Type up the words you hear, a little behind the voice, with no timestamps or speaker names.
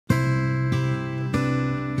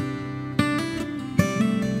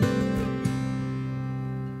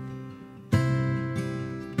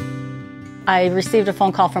I received a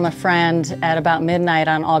phone call from a friend at about midnight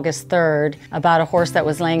on August 3rd about a horse that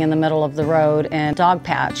was laying in the middle of the road in Dog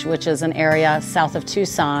Patch, which is an area south of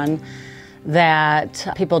Tucson that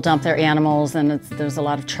people dump their animals and there's a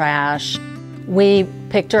lot of trash. We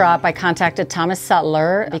picked her up. I contacted Thomas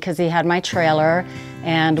Sutler because he had my trailer,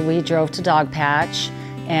 and we drove to Dog Patch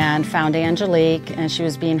and found Angelique, and she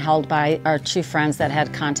was being held by our two friends that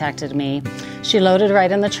had contacted me. She loaded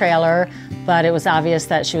right in the trailer, but it was obvious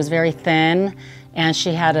that she was very thin, and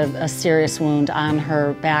she had a serious wound on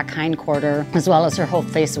her back hindquarter, as well as her whole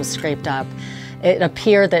face was scraped up. It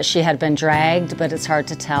appeared that she had been dragged, but it's hard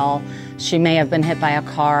to tell. She may have been hit by a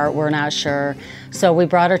car, we're not sure. So we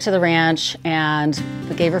brought her to the ranch and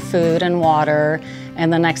we gave her food and water,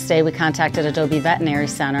 and the next day we contacted Adobe Veterinary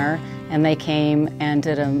Center, and they came and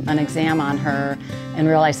did an exam on her and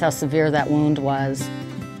realized how severe that wound was.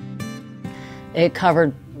 It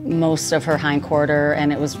covered most of her hindquarter,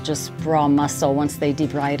 and it was just raw muscle once they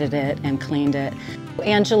debrided it and cleaned it.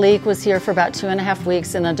 Angelique was here for about 2.5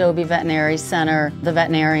 weeks in Adobe Veterinary Center. The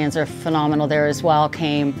veterinarians are phenomenal there as well,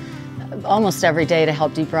 came almost every day to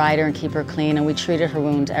help debride her and keep her clean, and we treated her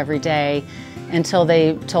wound every day until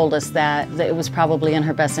they told us that it was probably in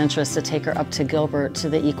her best interest to take her up to Gilbert to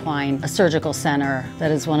the Equine Surgical Center. That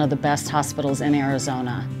is one of the best hospitals in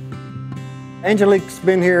Arizona. Angelique's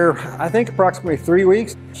been here, I think, approximately 3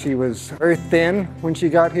 weeks. She was very thin when she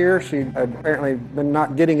got here. She had apparently been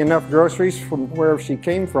not getting enough groceries from where she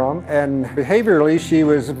came from. And behaviorally, she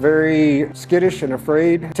was very skittish and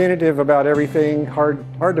afraid, tentative about everything, hard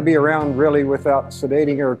to be around really without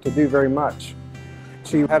sedating her to do very much.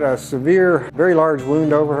 She had a severe, very large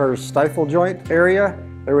wound over her stifle joint area.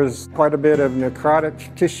 There was quite a bit of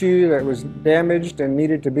necrotic tissue that was damaged and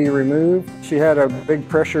needed to be removed. She had a big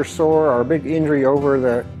pressure sore or a big injury over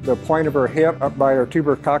the point of her hip up by her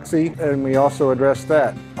tubercocci, and we also addressed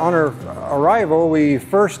that. On her arrival, we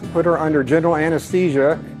first put her under general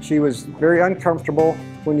anesthesia. She was very uncomfortable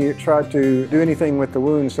when you tried to do anything with the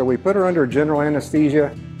wound, so we put her under general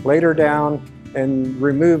anesthesia, laid her down, and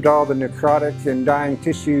removed all the necrotic and dying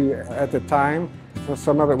tissue at the time.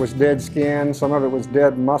 Some of it was dead skin, some of it was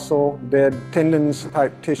dead muscle, dead tendons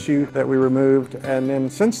type tissue that we removed. And then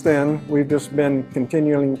since then, we've just been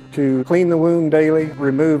continuing to clean the wound daily,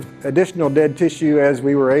 remove additional dead tissue as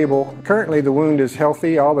we were able. Currently the wound is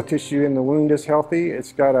healthy, all the tissue in the wound is healthy.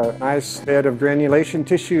 It's got a nice bed of granulation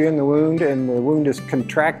tissue in the wound, and the wound is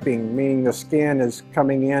contracting, meaning the skin is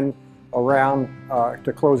coming in around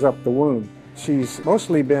to close up the wound. She's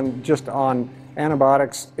mostly been just on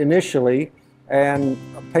antibiotics initially, and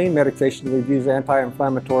pain medication. We've used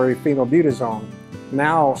anti-inflammatory phenylbutazone.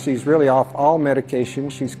 Now she's really off all medication.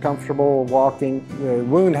 She's comfortable walking. The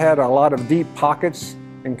wound had a lot of deep pockets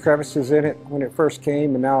and crevices in it when it first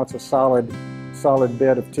came, and now it's a solid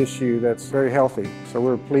bed of tissue that's very healthy. So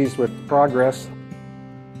we're pleased with the progress.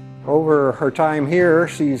 Over her time here,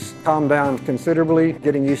 she's calmed down considerably,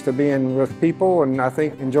 getting used to being with people, and I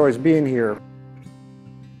think enjoys being here.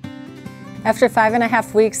 After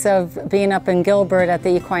 5.5 weeks of being up in Gilbert at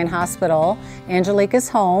the Equine Hospital, Angelique is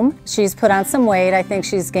home. She's put on some weight. I think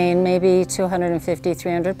she's gained maybe 250,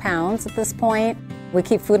 300 pounds at this point. We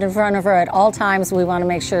keep food in front of her at all times. We want to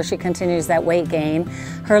make sure she continues that weight gain.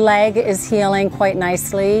 Her leg is healing quite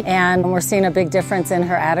nicely, and we're seeing a big difference in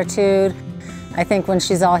her attitude. I think when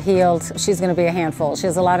she's all healed, she's going to be a handful. She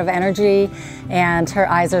has a lot of energy, and her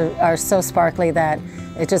eyes are so sparkly that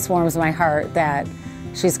it just warms my heart that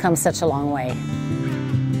she's come such a long way.